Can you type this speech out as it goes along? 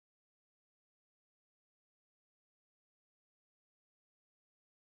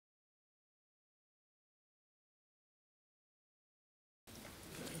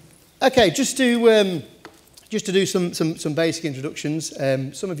Okay, just to do some basic introductions.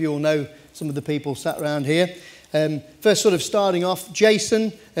 Some of you will know some of the people sat around here. First, sort of starting off,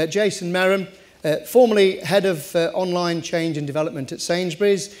 Jason Merron, formerly head of online change and development at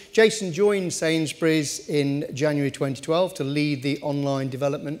Sainsbury's. Jason joined Sainsbury's in January 2012 to lead the online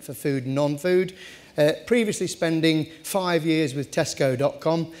development for food and non-food. Previously spending 5 years with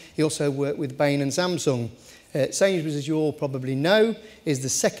Tesco.com. He also worked with Bain and Samsung. Sainsbury's, as you all probably know, is the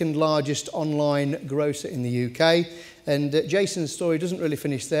second largest online grocer in the UK. And Jason's story doesn't really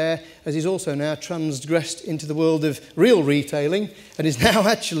finish there, as he's also now transgressed into the world of real retailing and is now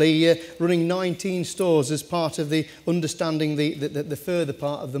actually running 19 stores as part of the understanding the further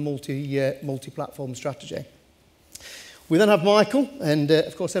part of the multi-platform strategy. We then have Michael, and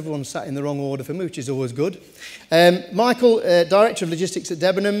of course everyone's sat in the wrong order for me, which is always good. Michael, Director of Logistics at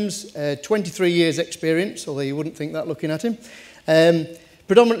Debenhams, 23 years experience, although you wouldn't think that looking at him.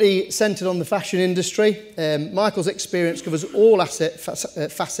 Predominantly centred on the fashion industry. Michael's experience covers all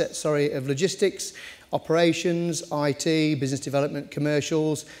facets of logistics, operations, IT, business development,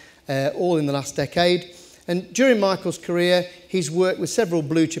 commercials, all in the last decade. And during Michael's career, he's worked with several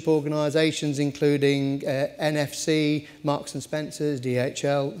blue-chip organisations, including NFC, Marks & Spencer's,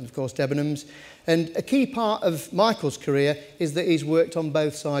 DHL, and of course Debenhams. And a key part of Michael's career is that he's worked on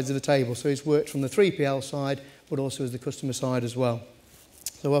both sides of the table. So he's worked from the 3PL side, but also as the customer side as well.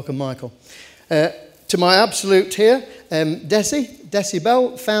 So welcome, Michael. To my absolute here, Dessi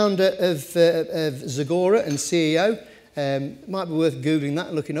Bell, founder of Zaggora and CEO. Might be worth Googling that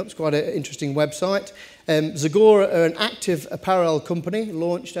and looking up. It's quite an interesting website. Zaggora are an active apparel company,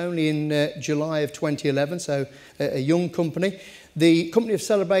 launched only in July of 2011, so a young company. The company have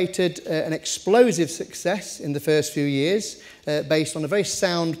celebrated an explosive success in the first few years, based on a very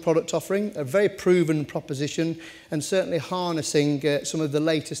sound product offering, a very proven proposition, and certainly harnessing some of the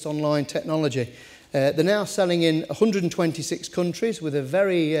latest online technology. They're now selling in 126 countries with a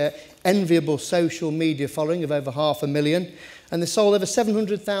very enviable social media following of over 500,000, and they've sold over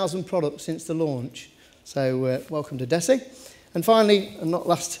 700,000 products since the launch. So welcome to Dessi. And finally, and not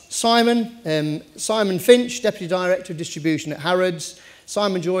last, Simon Finch, Deputy Director of Distribution at Harrods.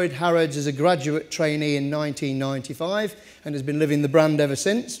 Simon joined Harrods as a graduate trainee in 1995 and has been living the brand ever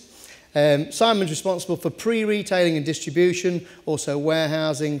since. Simon's responsible for pre-retailing and distribution, also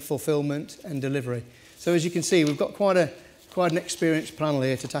warehousing, fulfilment and delivery. So as you can see, we've got quite an experienced panel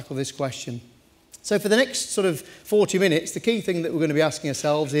here to tackle this question. So for the next sort of 40 minutes, the key thing that we're going to be asking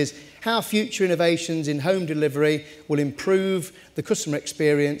ourselves is how future innovations in home delivery will improve the customer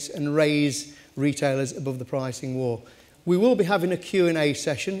experience and raise retailers above the pricing war. We will be having a Q&A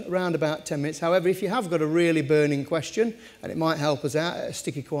session around about 10 minutes. However, if you have got a really burning question, and it might help us out at a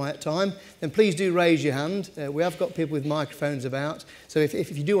sticky quiet time, then please do raise your hand. We have got people with microphones about, so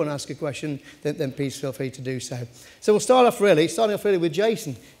if you do want to ask a question, then please feel free to do so. So we'll starting off really with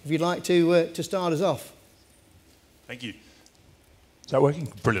Jason, if you'd like to start us off. Thank you. Is that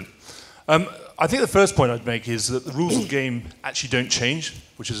working? Brilliant. I think the first point I'd make is that the rules of the game actually don't change,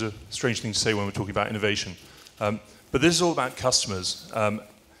 which is a strange thing to say when we're talking about innovation. But this is all about customers. And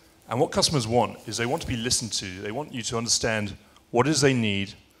what customers want is they want to be listened to. They want you to understand what it is they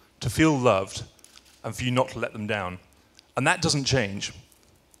need, to feel loved, and for you not to let them down. And that doesn't change,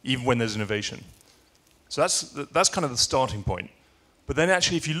 even when there's innovation. So that's kind of the starting point. But then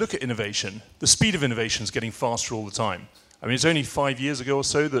actually, if you look at innovation, the speed of innovation is getting faster all the time. I mean, it's only 5 years ago or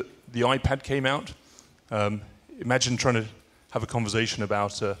so that the iPad came out. Imagine trying to have a conversation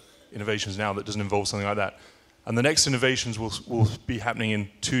about innovations now that doesn't involve something like that. And the next innovations will be happening in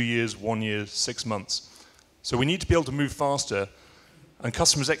 2 years, 1 year, 6 months. So we need to be able to move faster, and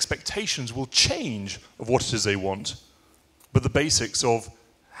customers' expectations will change of what it is they want, but the basics of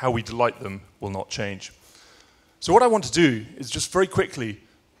how we delight them will not change. So what I want to do is just very quickly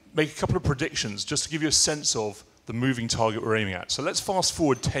make a couple of predictions, just to give you a sense of the moving target we're aiming at. So let's fast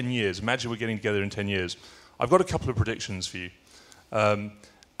forward 10 years. Imagine we're getting together in 10 years. I've got a couple of predictions for you. And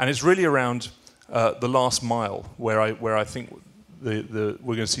it's really around the last mile, where I think we're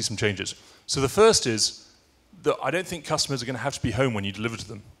going to see some changes. So the first is that I don't think customers are going to have to be home when you deliver to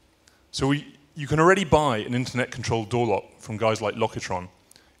them. So you can already buy an internet-controlled door lock from guys like Lockitron.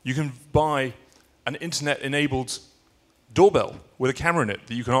 You can buy an internet-enabled doorbell with a camera in it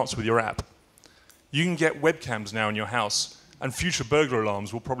that you can answer with your app. You can get webcams now in your house, and future burglar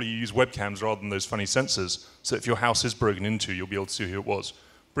alarms will probably use webcams rather than those funny sensors, so if your house is broken into, you'll be able to see who it was.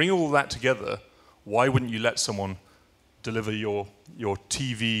 Bring all that together, why wouldn't you let someone deliver your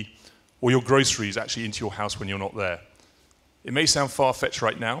TV or your groceries actually into your house when you're not there? It may sound far-fetched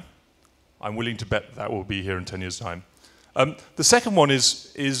right now. I'm willing to bet that will be here in 10 years' time. The second one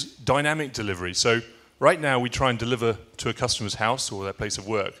is dynamic delivery. So right now we try and deliver to a customer's house or their place of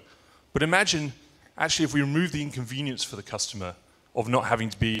work. But imagine actually if we remove the inconvenience for the customer of not having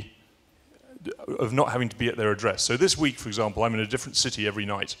to be at their address. So this week, for example, I'm in a different city every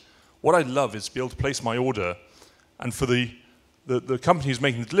night. What I'd love is to be able to place my order and for the company who's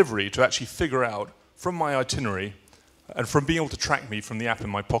making the delivery to actually figure out from my itinerary and from being able to track me from the app in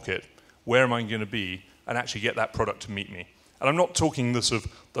my pocket, where am I going to be, and actually get that product to meet me. And I'm not talking the sort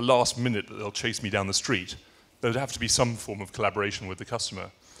of the last minute that they'll chase me down the street. There'd have to be some form of collaboration with the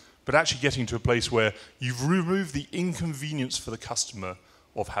customer. But actually getting to a place where you've removed the inconvenience for the customer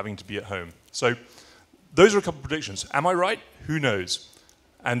of having to be at home. So those are a couple of predictions. Am I right? Who knows?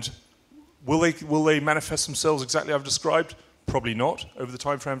 And will they manifest themselves exactly as I've described? Probably not. Over the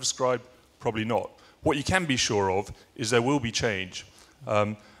time frame I've described? Probably not. What you can be sure of is there will be change.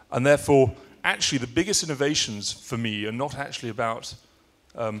 And therefore, actually the biggest innovations for me are not actually about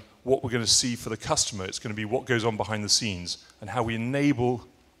what we're going to see for the customer. It's going to be what goes on behind the scenes and how we enable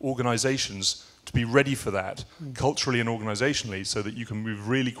organizations to be ready for that culturally and organizationally so that you can move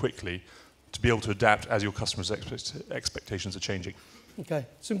really quickly to be able to adapt as your customers' expectations are changing. Okay,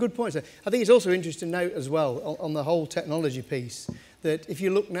 some good points there. I think it's also interesting to note as well on the whole technology piece that if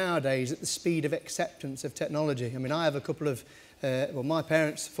you look nowadays at the speed of acceptance of technology, I mean, I have a couple of, well, my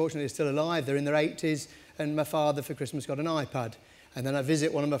parents fortunately are still alive, they're in their 80s, and my father for Christmas got an iPad. And then I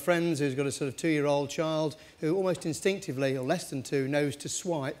visit one of my friends who's got a sort of 2-year-old child who almost instinctively, or less than 2, knows to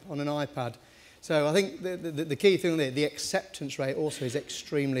swipe on an iPad. So I think the key thing there, the acceptance rate also is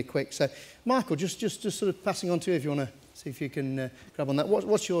extremely quick. So Michael, just sort of passing on to you if you want to see if you can grab on that.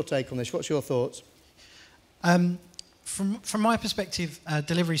 What's your take on this? What's your thoughts? From my perspective,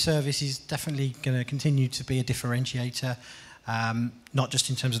 delivery service is definitely going to continue to be a differentiator, not just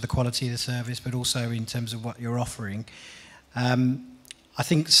in terms of the quality of the service, but also in terms of what you're offering. I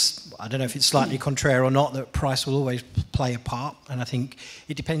think, I don't know if it's slightly contrary or not, that price will always play a part, and I think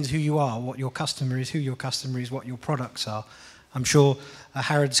it depends who you are, what your customer is, who your customer is, what your products are. I'm sure a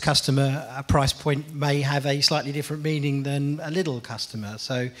Harrods customer, a price point may have a slightly different meaning than a Lidl customer.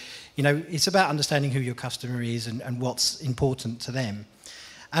 So, you know, it's about understanding who your customer is and what's important to them.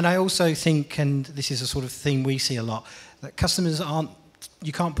 And I also think, and this is a sort of theme we see a lot, that customers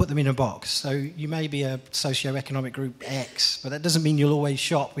you can't put them in a box. So you may be a socio-economic group X, but that doesn't mean you'll always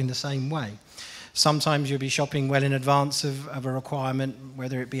shop in the same way. Sometimes you'll be shopping well in advance of a requirement,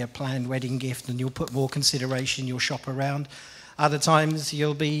 whether it be a planned wedding gift, and you'll put more consideration, you'll shop around. Other times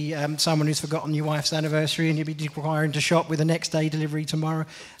you'll be someone who's forgotten your wife's anniversary and you'll be requiring to shop with the next day delivery tomorrow,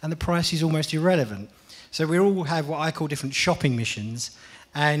 and the price is almost irrelevant. So we all have what I call different shopping missions,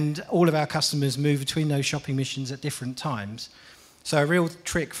 and all of our customers move between those shopping missions at different times. So a real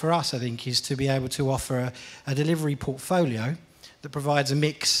trick for us, I think, is to be able to offer a delivery portfolio that provides a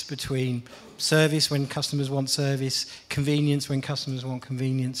mix between service when customers want service, convenience when customers want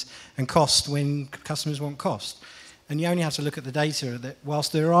convenience, and cost when customers want cost. And you only have to look at the data that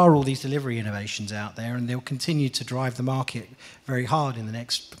whilst there are all these delivery innovations out there, and they'll continue to drive the market very hard in the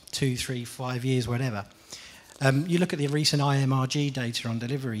next 2, 3, 5 years, whatever, you look at the recent IMRG data on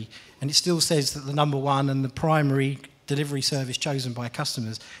delivery, and it still says that the number one and the primary delivery service chosen by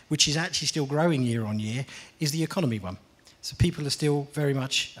customers, which is actually still growing year on year, is the economy one. So people are still very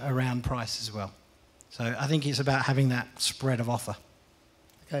much around price as well. So I think it's about having that spread of offer.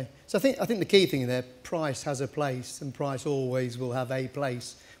 Okay, so I think the key thing there, price has a place, and price always will have a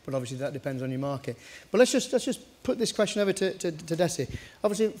place, but obviously that depends on your market. But let's just put this question over to Dessi.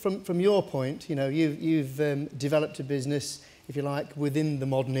 Obviously, from your point, you know, you've developed a business, if you like, within the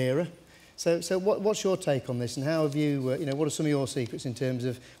modern era. So what's your take on this, and how have you, you know, what are some of your secrets in terms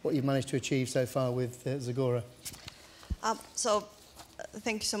of what you've managed to achieve so far with Zaggora?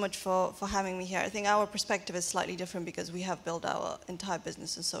 Thank you so much for having me here. I think our perspective is slightly different because we have built our entire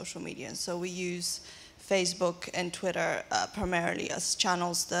business in social media. And so we use Facebook and Twitter primarily as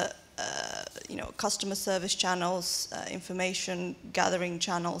channels that, you know, customer service channels, information gathering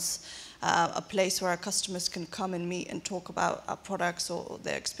channels, a place where our customers can come and meet and talk about our products or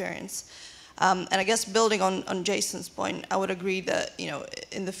their experience. And I guess building on Jason's point, I would agree that, you know,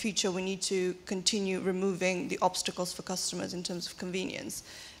 in the future we need to continue removing the obstacles for customers in terms of convenience.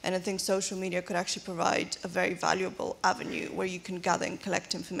 And I think social media could actually provide a very valuable avenue where you can gather and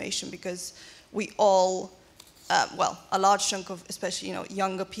collect information, because we all, well, a large chunk of, especially, you know,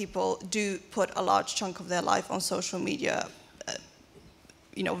 younger people do put a large chunk of their life on social media,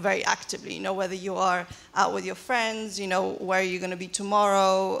 you know, very actively, you know, whether you are out with your friends, you know, where you're going to be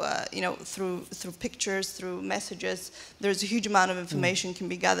tomorrow, you know, through pictures, through messages, there's a huge amount of information can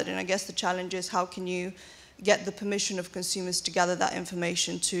be gathered. And I guess the challenge is how can you get the permission of consumers to gather that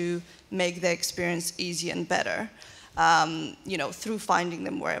information to make their experience easier and better, you know, through finding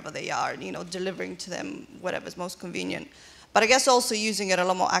them wherever they are, you know, delivering to them whatever's most convenient. But I guess also using it a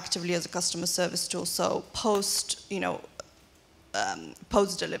lot more actively as a customer service tool. So post, you know,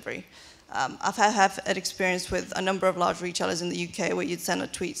 post delivery. I've had experience with a number of large retailers in the UK where you'd send a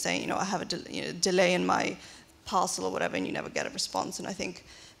tweet saying, you know, I have a delay in my parcel or whatever, and you never get a response. And I think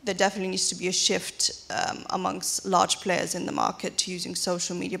there definitely needs to be a shift amongst large players in the market to using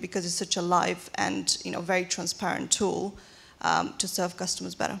social media, because it's such a live and, you know, very transparent tool to serve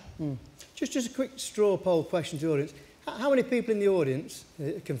customers better. Just a quick straw poll question to the audience. How many people in the audience,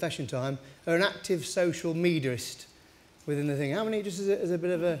 confession time, are an active social mediaist within the thing? How many, just as a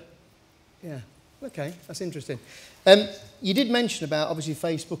bit of a... Yeah, okay, that's interesting. You did mention about, obviously,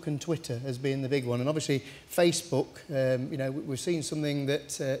 Facebook and Twitter as being the big one. And obviously, Facebook, you know, we've seen something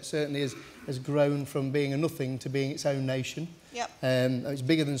that certainly has grown from being a nothing to being its own nation. Yep. It's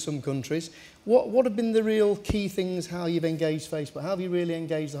bigger than some countries. What have been the real key things, how you've engaged Facebook? How have you really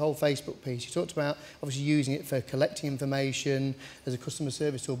engaged the whole Facebook piece? You talked about, obviously, using it for collecting information as a customer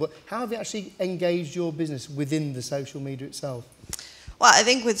service tool. But how have you actually engaged your business within the social media itself? Well, I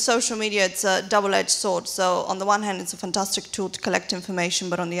think with social media, it's a double-edged sword. So on the one hand, it's a fantastic tool to collect information,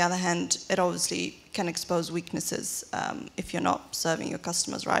 but on the other hand, it obviously can expose weaknesses if you're not serving your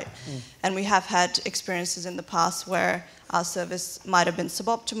customers right. And we have had experiences in the past where our service might have been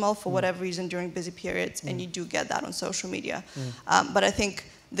suboptimal for whatever reason during busy periods, and you do get that on social media. But I think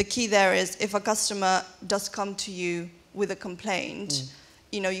the key there is if a customer does come to you with a complaint,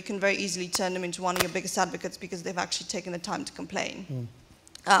 you know, you can very easily turn them into one of your biggest advocates because they've actually taken the time to complain.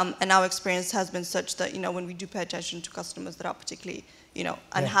 And our experience has been such that, you know, when we do pay attention to customers that are particularly, you know,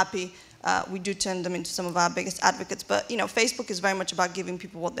 unhappy, we do turn them into some of our biggest advocates. But, you know, Facebook is very much about giving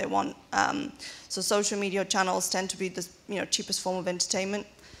people what they want. So social media channels tend to be the, you know, cheapest form of entertainment.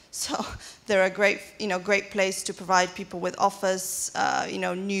 So they're a great place to provide people with offers, you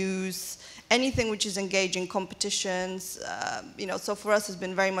know, news, anything which is engaging, competitions, you know, so for us it's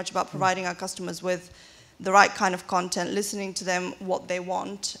been very much about providing our customers with the right kind of content, listening to them, what they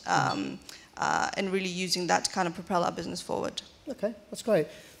want, and really using that to kind of propel our business forward. Okay, that's great.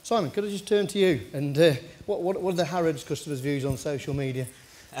 Simon, could I just turn to you? And what are the Harrods customers' views on social media?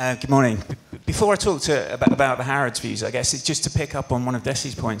 Good morning. Before I talk about the Harrods views, I guess it's just to pick up on one of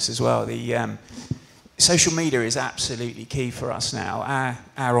Dessi's points as well. The social media is absolutely key for us now.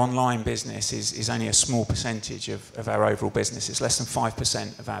 Our online business is only a small percentage of our overall business. It's less than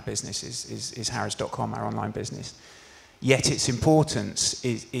 5% of our business is Harrods.com, our online business. Yet its importance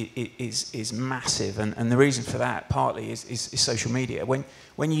is massive, and the reason for that partly is social media.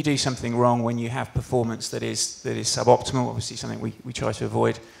 When you do something wrong, when you have performance that is suboptimal, obviously something we try to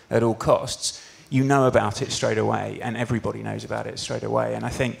avoid at all costs, you know about it straight away, and everybody knows about it straight away. And I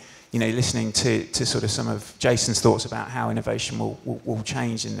think, you know, listening to sort of some of Jason's thoughts about how innovation will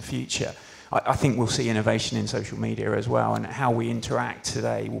change in the future, I think we'll see innovation in social media as well, and how we interact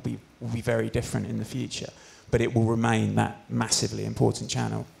today will be very different in the future, but it will remain that massively important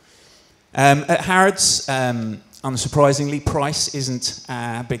channel. At Harrods, unsurprisingly, price isn't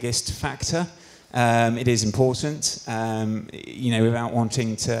our biggest factor. It is important, you know, without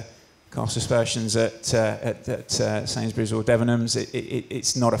wanting to cast aspersions at Sainsbury's or Debenhams.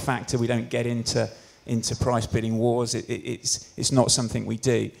 It's not a factor. We don't get into price bidding wars. It's not something we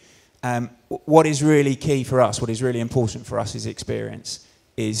do. What is really key for us, what is really important for us is experience,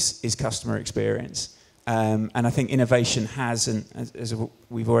 is customer experience. And I think innovation has, and as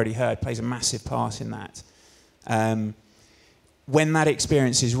we've already heard, plays a massive part in that. When that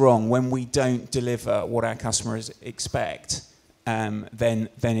experience is wrong, when we don't deliver what our customers expect, then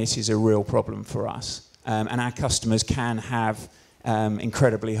it is a real problem for us. And our customers can have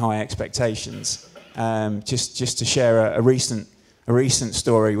incredibly high expectations. Just to share a recent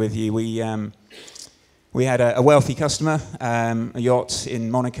story with you, we had a wealthy customer, a yacht in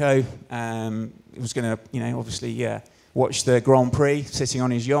Monaco. He was going to, you know, obviously watch the Grand Prix sitting on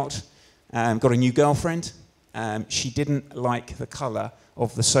his yacht. Got a new girlfriend. She didn't like the colour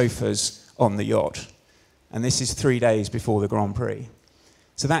of the sofas on the yacht. And this is 3 days before the Grand Prix.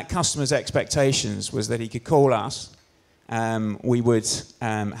 So that customer's expectations was that he could call us, we would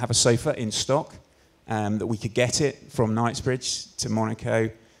have a sofa in stock, that we could get it from Knightsbridge to Monaco,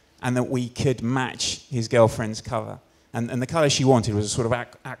 and that we could match his girlfriend's colour. And the colour she wanted was a sort of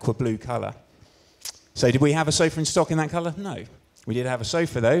aqua blue colour. So did we have a sofa in stock in that colour? No. We did have a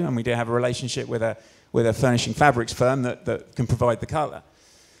sofa though, and we did have a relationship with a furnishing fabrics firm that can provide the colour.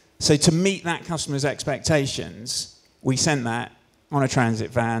 So to meet that customer's expectations, we sent that on a transit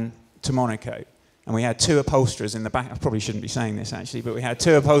van to Monaco. and we had 2 upholsterers in the back. I probably shouldn't be saying this actually, but we had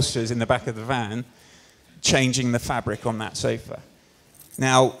 2 upholsterers in the back of the van changing the fabric on that sofa.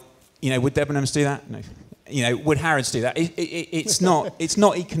 Now, would Debenhams do that? No. Would Harrods do that? It's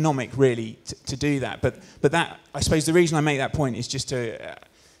not economic really to do that. But that, I suppose, the reason I make that point is just to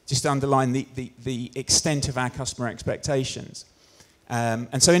underline the extent of our customer expectations.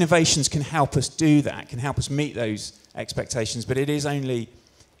 And so innovations can help us do that, can help us meet those expectations. But it is only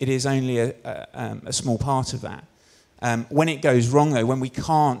a small part of that. When it goes wrong, though, when we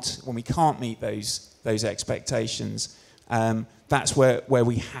can't meet those expectations, that's where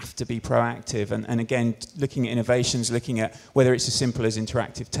we have to be proactive. And again, looking at innovations, looking at whether it's as simple as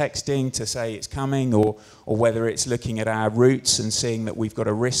interactive texting to say it's coming, or whether it's looking at our routes and seeing that we've got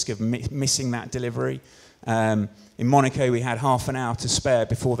a risk of missing that delivery. In Monaco, we had half an hour to spare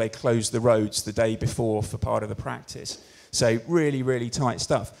before they closed the roads the day before for part of the practice. So really, really tight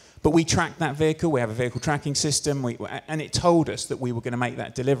stuff. But we tracked that vehicle. We have a vehicle tracking system, and it told us that we were going to make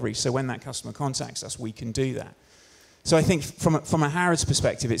that delivery. So when that customer contacts us, we can do that. So I think from a Harrods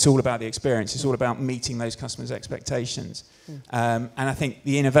perspective, it's all about the experience. It's all about meeting those customers' expectations. And I think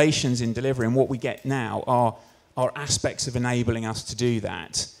the innovations in delivery and what we get now are aspects of enabling us to do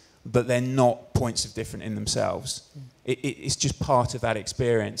that, but they're not points of difference in themselves. It's just part of that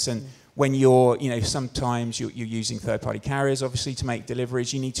experience. And when you're, sometimes you're using third-party carriers, obviously, to make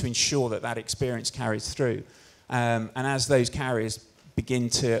deliveries, you need to ensure that experience carries through. And as those carriers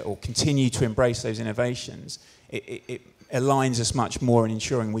begin to or continue to embrace those innovations, it aligns us much more in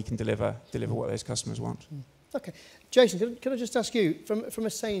ensuring we can deliver what those customers want. Okay. Jason, can I just ask you, from a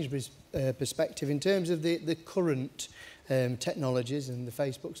Sainsbury's perspective, in terms of the current technologies and the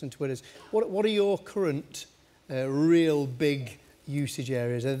Facebooks and Twitters, what are your current real big usage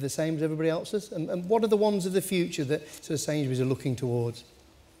areas? Are they the same as everybody else's? And what are the ones of the future that sort of Sainsbury's are looking towards?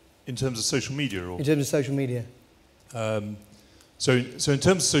 In terms of social media? Or? In terms of social media. So in terms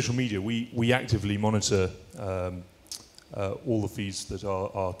of social media, we actively monitor all the feeds that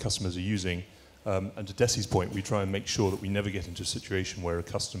our customers are using. And to Dessi's point, we try and make sure that we never get into a situation where a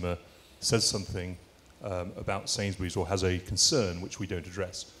customer says something about Sainsbury's or has a concern which we don't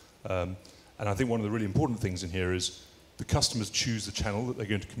address. And I think one of the really important things in here is the customers choose the channel that they're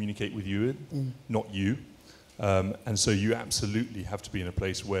going to communicate with you in, not you. And so you absolutely have to be in a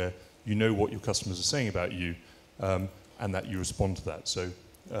place where you know what your customers are saying about you, and that you respond to that. So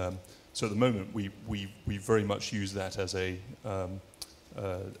at the moment, we very much use that as a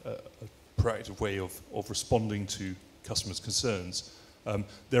proactive way of responding to customers' concerns.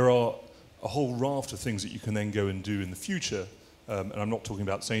 There are a whole raft of things that you can then go and do in the future, and I'm not talking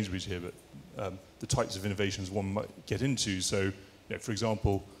about Sainsbury's here, but the types of innovations one might get into. So, for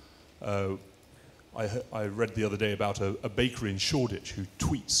example, I read the other day about a bakery in Shoreditch who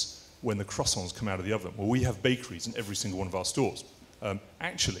tweets when the croissants come out of the oven. Well, we have bakeries in every single one of our stores.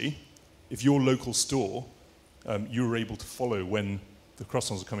 Actually, if your local store, you're able to follow when the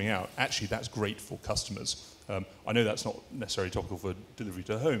croissants are coming out, actually that's great for customers. I know that's not necessarily topical for delivery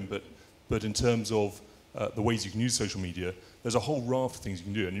to home, but in terms of the ways you can use social media, there's a whole raft of things you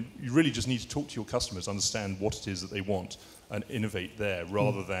can do, and you really just need to talk to your customers, understand what it is that they want, and innovate there,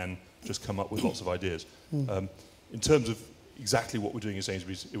 rather than just come up with lots of ideas. In terms of exactly what we're doing at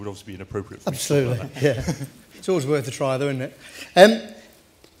Sainsbury's, it would obviously be inappropriate for Absolutely, me to talk about that. yeah. It's always worth a try, though, isn't it?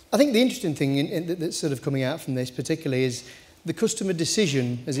 I think the interesting thing that's sort of coming out from this particularly is the customer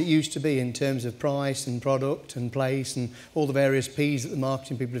decision, as it used to be in terms of price and product and place and all the various P's that the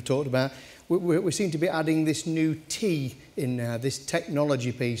marketing people have talked about. We seem to be adding this new T in now, this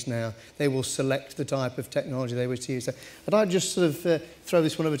technology piece now. They will select the type of technology they wish to use. So I'd just sort of throw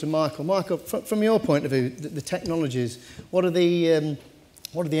this one over to Michael. Michael, from your point of view, the technologies, what are the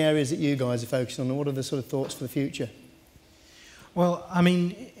areas that you guys are focusing on, and what are the sort of thoughts for the future? Well, I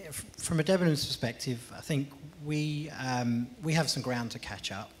mean, from a Debenhams perspective, I think we have some ground to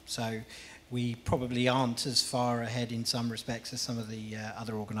catch up. So we probably aren't as far ahead in some respects as some of the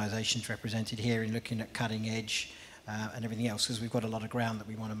other organisations represented here in looking at cutting edge and everything else, because we've got a lot of ground that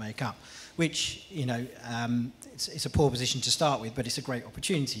we want to make up, which, it's a poor position to start with, but it's a great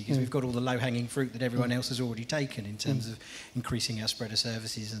opportunity because we've got all the low-hanging fruit that everyone else has already taken in terms of increasing our spread of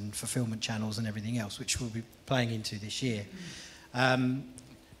services and fulfilment channels and everything else, which we'll be playing into this year.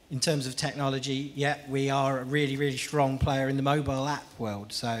 In terms of technology, yeah, we are a really, really strong player in the mobile app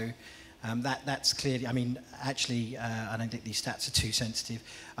world. So that's clearly, I mean, actually, I don't think these stats are too sensitive.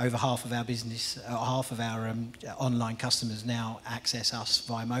 Over half of our business, half of our online customers now access us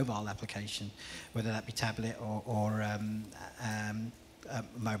via mobile application, whether that be tablet or a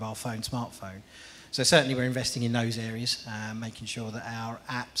mobile phone, smartphone. So certainly we're investing in those areas, making sure that our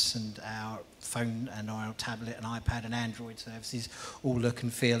apps and our phone and our tablet and iPad and Android services all look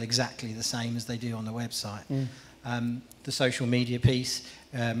and feel exactly the same as they do on the website. The social media piece,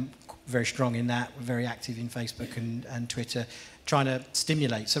 very strong in that. We're very active in Facebook and Twitter, trying to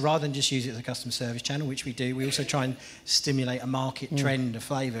stimulate. So rather than just use it as a customer service channel, which we do, we also try and stimulate a market trend, a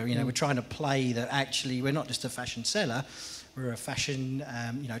flavour. You know, we're trying to play that actually we're not just a fashion seller, we're a fashion,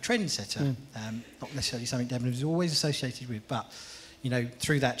 trend setter. Not necessarily something Debenhams is always associated with, but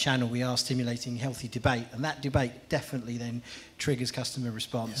through that channel we are stimulating healthy debate, and that debate definitely then triggers customer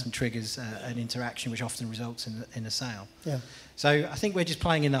response and triggers an interaction which often results in a sale. So I think we're just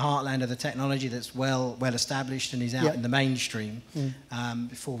playing in the heartland of the technology that's well established and is out in the mainstream,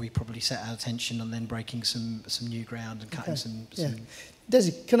 before we probably set our attention on then breaking some new ground and cutting some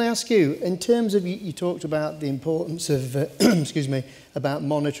Dessi, can I ask you, in terms of, you talked about the importance of, excuse me, about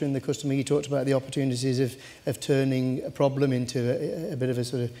monitoring the customer, you talked about the opportunities of turning a problem into a bit of a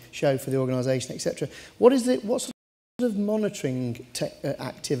sort of show for the organisation, etc. What sort of monitoring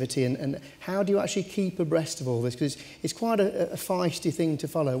activity and how do you actually keep abreast of all this? Because it's quite a feisty thing to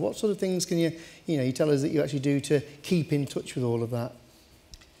follow. What sort of things can you tell us that you actually do to keep in touch with all of that?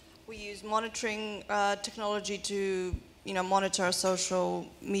 We use monitoring technology to monitor our social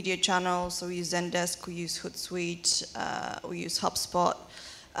media channels. So we use Zendesk, we use Hootsuite, we use HubSpot,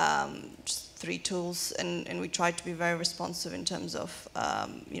 just 3 tools, and we try to be very responsive in terms of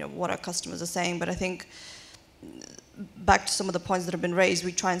what our customers are saying. But I think back to some of the points that have been raised,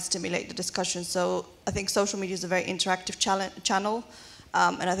 we try and stimulate the discussion. So I think social media is a very interactive channel,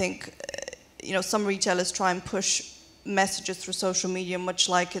 and I think some retailers try and push messages through social media much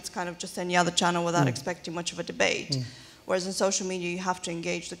like it's kind of just any other channel without expecting much of a debate. Whereas in social media, you have to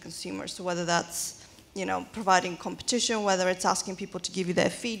engage the consumer. So whether that's, providing competition, whether it's asking people to give you their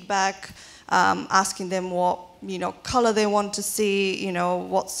feedback, asking them what, color they want to see,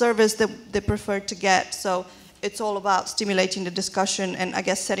 what service they prefer to get. So it's all about stimulating the discussion and, I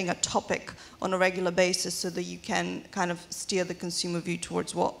guess, setting a topic on a regular basis so that you can kind of steer the consumer view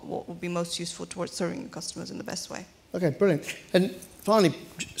towards what will be most useful towards serving customers in the best way. Okay, brilliant. And finally,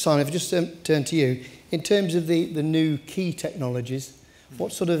 Simon, if I just turn to you, in terms of the new key technologies,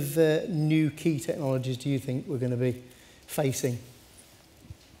 what sort of new key technologies do you think we're going to be facing?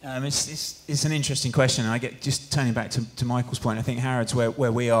 It's an interesting question. I get just turning back to Michael's point. I think Harrods, where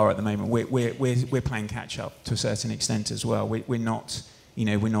we are at the moment, we're playing catch up to a certain extent as well. We're not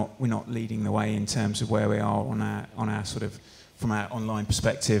leading the way in terms of where we are on our sort of from our online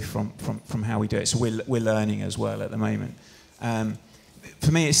perspective from how we do it. So we're learning as well at the moment.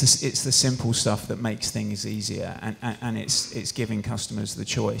 For me, it's the simple stuff that makes things easier, and it's giving customers the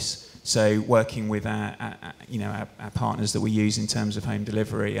choice. So working with our partners that we use in terms of home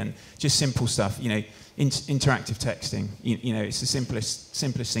delivery and just simple stuff, interactive texting. It's the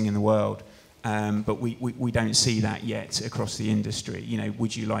simplest thing in the world, but we don't see that yet across the industry.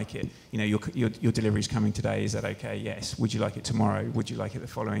 Would you like it? Your delivery's coming today. Is that okay? Yes. Would you like it tomorrow? Would you like it the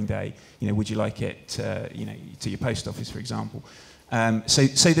following day? Would you like it to your post office, for example? So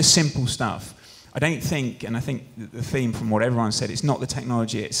the simple stuff. I don't think, and I think the theme from what everyone said, it's not the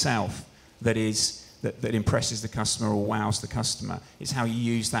technology itself that impresses the customer or wows the customer. It's how you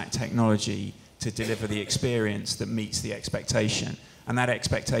use that technology to deliver the experience that meets the expectation. And that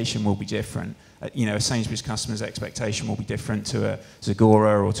expectation will be different. A Sainsbury's customer's expectation will be different to a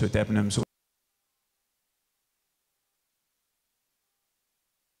Zaggora or to a Debenhams.